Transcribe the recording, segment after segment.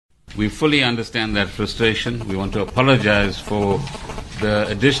We fully understand that frustration. We want to apologize for the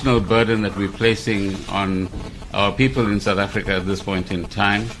additional burden that we're placing on our people in South Africa at this point in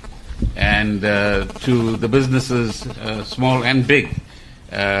time, and to the businesses, small and big,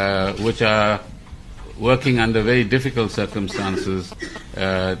 which are working under very difficult circumstances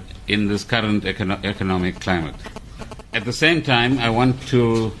in this current economic climate. At the same time, I want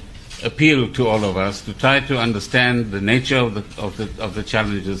to appeal to all of us to try to understand the nature of the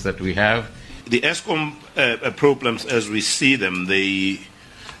challenges that we have. The Eskom problems, as we see them, they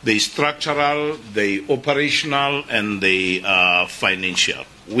structural, they operational, and they are financial.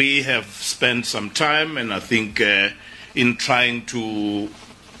 We have spent some time, and I think in trying to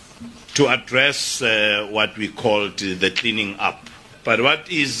address what we called the cleaning up. But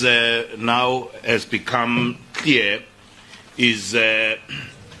what is now has become clear is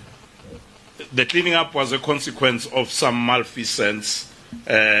the cleaning up was a consequence of some malfeasance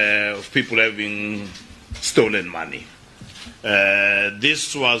of people having stolen money.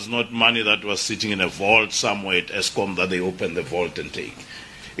 This was not money that was sitting in a vault somewhere at Eskom that they open the vault and take.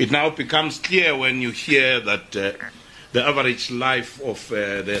 It now becomes clear when you hear that the average life of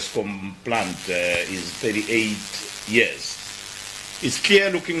the Eskom plant is 38 years. It's clear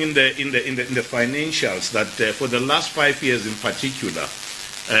looking in the financials that for the last 5 years in particular,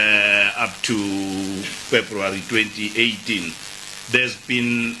 up to February 2018, there's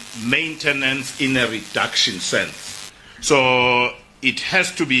been maintenance in a reduction sense. So it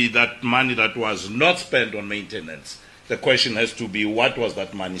has to be that money that was not spent on maintenance. The question has to be, what was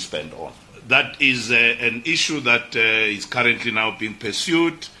that money spent on? That is an issue that is currently now being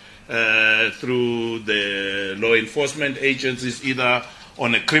pursued through the law enforcement agencies, either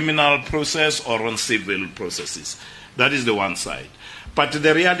on a criminal process or on civil processes. That is the one side. But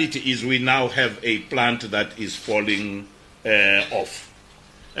the reality is we now have a plant that is falling off,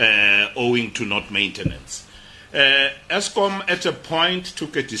 owing to not maintenance. Eskom at a point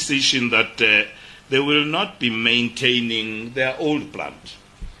took a decision that they will not be maintaining their old plant.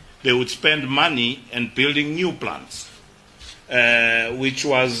 They would spend money and building new plants, which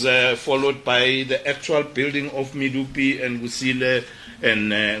was followed by the actual building of Midupi and Gusile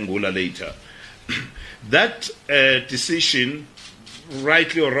and Ngula later. That decision,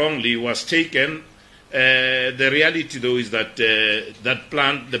 rightly or wrongly, was taken. The reality, though, is that the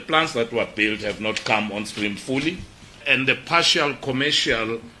plants that were built have not come on stream fully, and the partial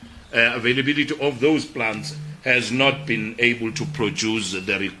commercial availability of those plants has not been able to produce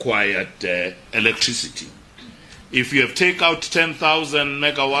the required electricity. If you have taken out 10,000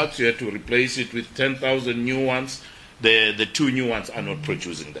 megawatts, you have to replace it with 10,000 new ones. The two new ones are not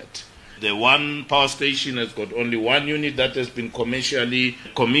producing that. The one power station has got only one unit that has been commercially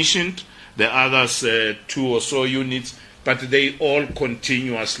commissioned. The others, two or so units, but they all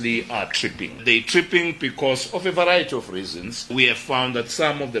continuously are tripping. They're tripping because of a variety of reasons. We have found that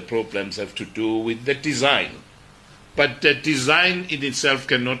some of the problems have to do with the design. But the design in itself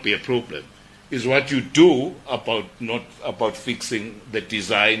cannot be a problem. It's what you do about fixing the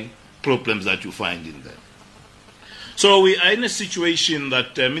design problems that you find in there. So we are in a situation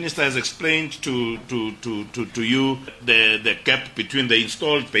that the Minister has explained to you the gap between the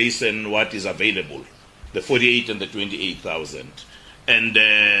installed base and what is available, the 48 and the 28,000, and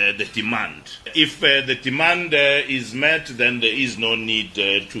the demand. If the demand is met, then there is no need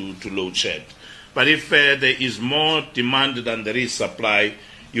to load shed. But if there is more demand than there is supply,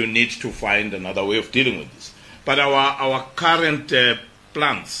 you need to find another way of dealing with this. But our current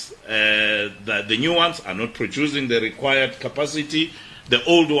plants, the new ones are not producing the required capacity. The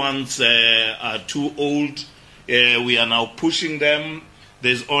old ones are too old. We are now pushing them.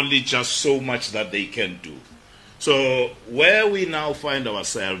 There's only just so much that they can do. So where we now find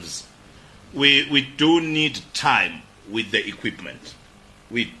ourselves, we do need time with the equipment.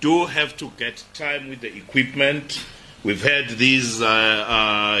 We do have to get time with the equipment. We've had these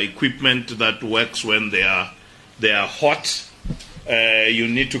equipment that works when they are hot. You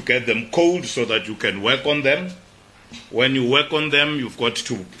need to get them cold so that you can work on them. When you work on them, you've got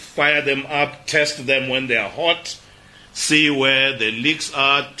to fire them up, test them when they are hot, see where the leaks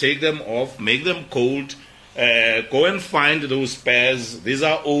are, take them off, make them cold, go and find those spares. These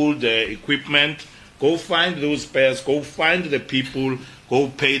are old equipment. Go find those spares, go find the people, go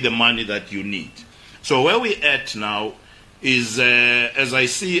pay the money that you need. So where we're at now is, as I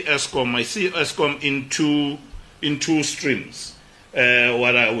see Eskom in two streams.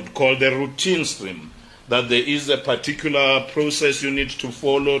 What I would call the routine stream, that there is a particular process you need to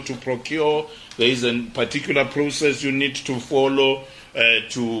follow to procure, there is a particular process you need to follow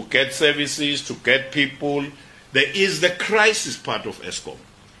to get services, to get people. There is the crisis part of Eskom.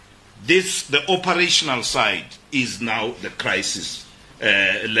 The operational side is now the crisis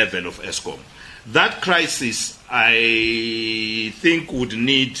level of Eskom. That crisis, I think, would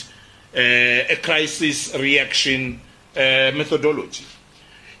need a crisis reaction methodology.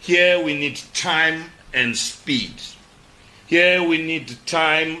 Here we need time and speed. Here we need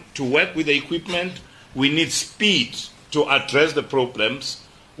time to work with the equipment. We need speed to address the problems.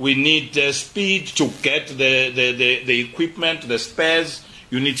 We need speed to get the equipment, the spares.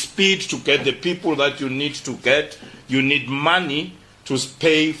 You need speed to get the people that you need to get. You need money to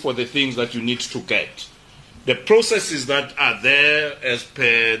pay for the things that you need to get. The processes that are there as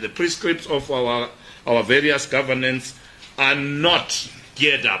per the prescripts of our various governance are not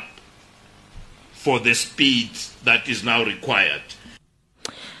geared up for the speed that is now required.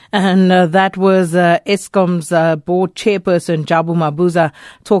 And that was Eskom's board chairperson, Jabu Mabuza,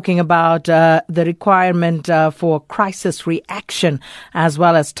 talking about the requirement for crisis reaction as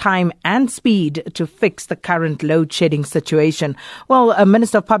well as time and speed to fix the current load shedding situation. Well,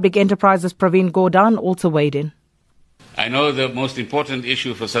 Minister of Public Enterprises Pravin Gordhan also weighed in. I know the most important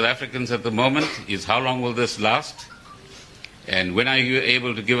issue for South Africans at the moment is how long will this last? And when are you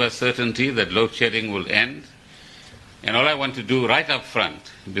able to give us certainty that load shedding will end? And all I want to do right up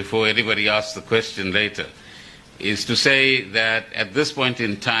front, before anybody asks the question later, is to say that at this point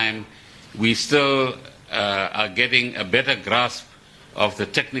in time, we still are getting a better grasp of the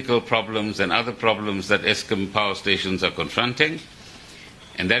technical problems and other problems that Eskom power stations are confronting.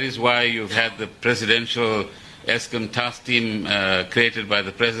 And that is why you've had the presidential Eskom task team created by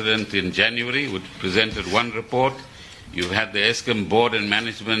the President in January, which presented one report. You've had the Eskom board and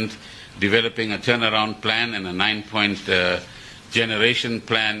management developing a turnaround plan and a 9-point generation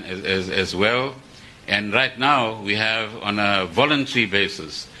plan as well. And right now we have, on a voluntary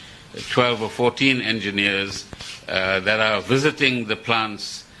basis, 12 or 14 engineers that are visiting the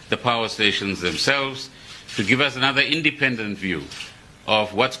plants, the power stations themselves, to give us another independent view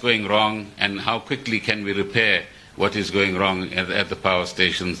of what's going wrong and how quickly can we repair what is going wrong at the power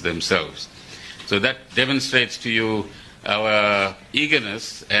stations themselves. So that demonstrates to you our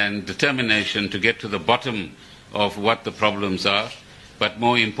eagerness and determination to get to the bottom of what the problems are, but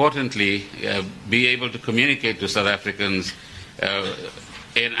more importantly, be able to communicate to South Africans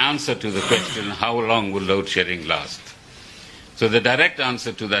an answer to the question, how long will load shedding last? So the direct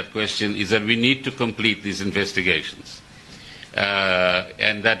answer to that question is that we need to complete these investigations.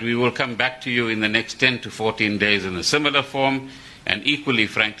 And that we will come back to you in the next 10 to 14 days in a similar form, and equally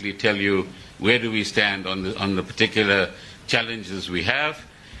frankly tell you where do we stand on the particular challenges we have.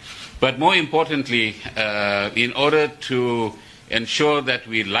 But more importantly, in order to ensure that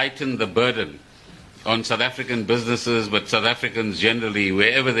we lighten the burden on South African businesses, but South Africans generally,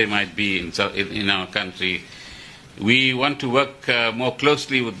 wherever they might be in our country, we want to work more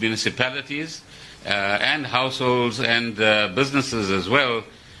closely with municipalities and households and businesses as well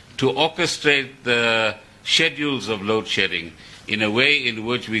to orchestrate the schedules of load shedding in a way in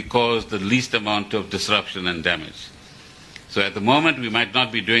which we cause the least amount of disruption and damage. So at the moment, we might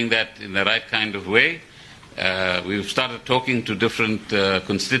not be doing that in the right kind of way. We've started talking to different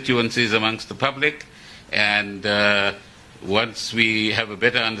constituencies amongst the public, and once we have a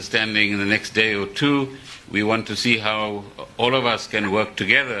better understanding in the next day or two, we want to see how all of us can work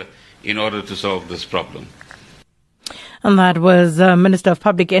together in order to solve this problem. And that was Minister of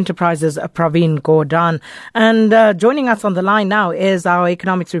Public Enterprises Pravin Gordhan. And joining us on the line now is our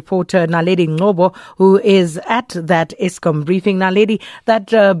economics reporter Naledi Ngobo, who is at that Eskom briefing. Naledi,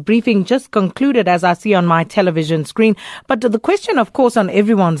 that briefing just concluded, as I see on my television screen. But the question, of course, on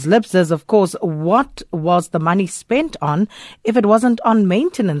everyone's lips is, of course, what was the money spent on if it wasn't on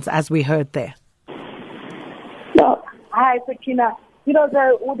maintenance, as we heard there? No. Hi, Sakina. It was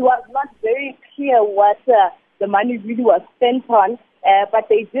not very clear what the money really was spent on, but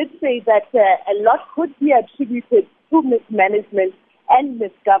they did say that a lot could be attributed to mismanagement and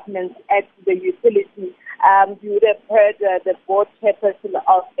misgovernance at the utility. You would have heard the board chairperson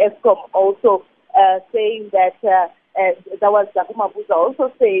of Eskom also saying that, that was Jabu Mabuza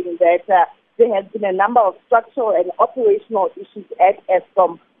also saying that there has been a number of structural and operational issues at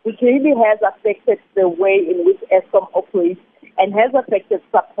Eskom, which really has affected the way in which Eskom operates and has affected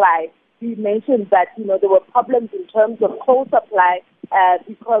supply. He mentioned that, there were problems in terms of coal supply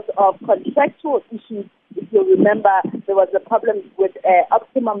because of contractual issues. If you remember, there was a problem with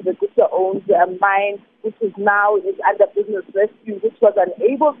Optimum, the Guta-owned mine, which is now under business rescue, which was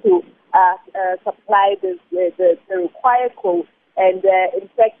unable to supply the required coal, and in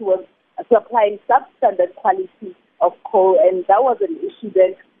fact was supplying substandard quality of coal, and that was an issue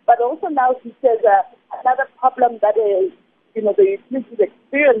then. But also now he says another problem that is, the utilities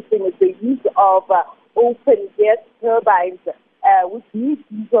experiencing is the use of open gas turbines, which need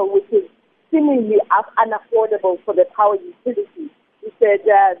diesel, which is seemingly unaffordable for the power utility. He said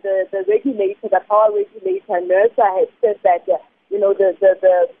the regulator, the power regulator, NERSA, had said that the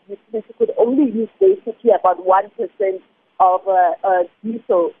utility could only use basically about 1% of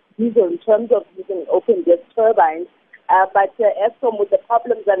diesel in terms of using open gas turbines. But Eskom, with the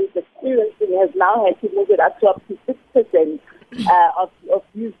problems that it's experiencing, has now had to move it up to 6% of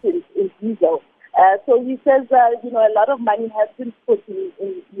use in diesel. So he says, a lot of money has been put in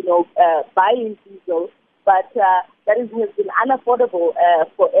buying diesel, but that has been unaffordable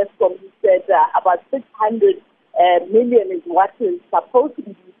for Eskom. He said about 600 million is what is supposed to be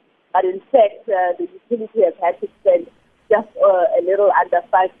used, but in fact, the utility has had to spend just a little under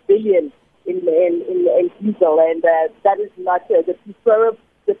 5 billion in diesel, and that is not the preferred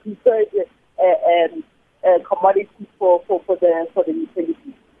commodity for the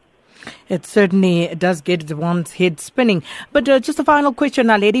utility. It certainly does get one's head spinning. But just a final question,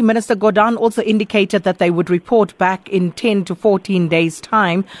 Naledi. Minister Gordhan also indicated that they would report back in 10 to 14 days'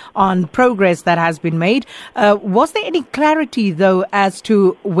 time on progress that has been made. Was there any clarity, though, as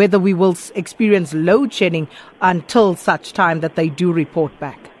to whether we will experience load shedding until such time that they do report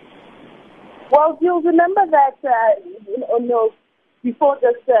back? Well, you'll remember that before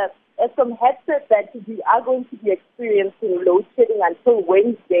this, Eskom had said that we are going to be experiencing load shedding until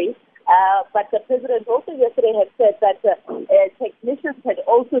Wednesday. But the president also yesterday had said that technicians had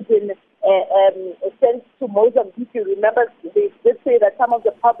also been sent to Mozambique. You remember, they did say that some of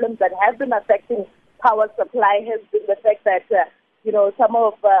the problems that have been affecting power supply has been the fact that, some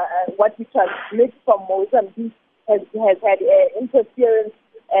of what we transmit from Mozambique has had interference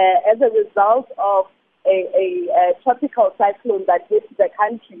as a result of a tropical cyclone that hit the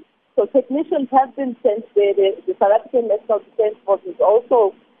country. So technicians have been sent there. The South African National Defence Force has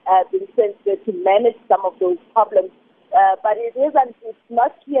also been sent there to manage some of those problems. But it's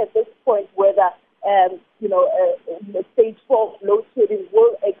not clear at this point whether stage 4 load shedding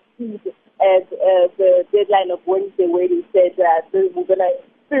will exceed the deadline of Wednesday, where they said we're going to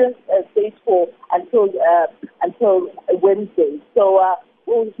experience stage 4 until Wednesday. So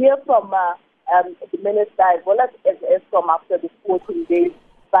we'll hear from the minister as well as Eskom after the 14 days.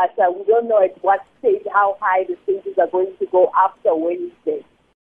 But we don't know at what stage, how high the stages are going to go after Wednesday.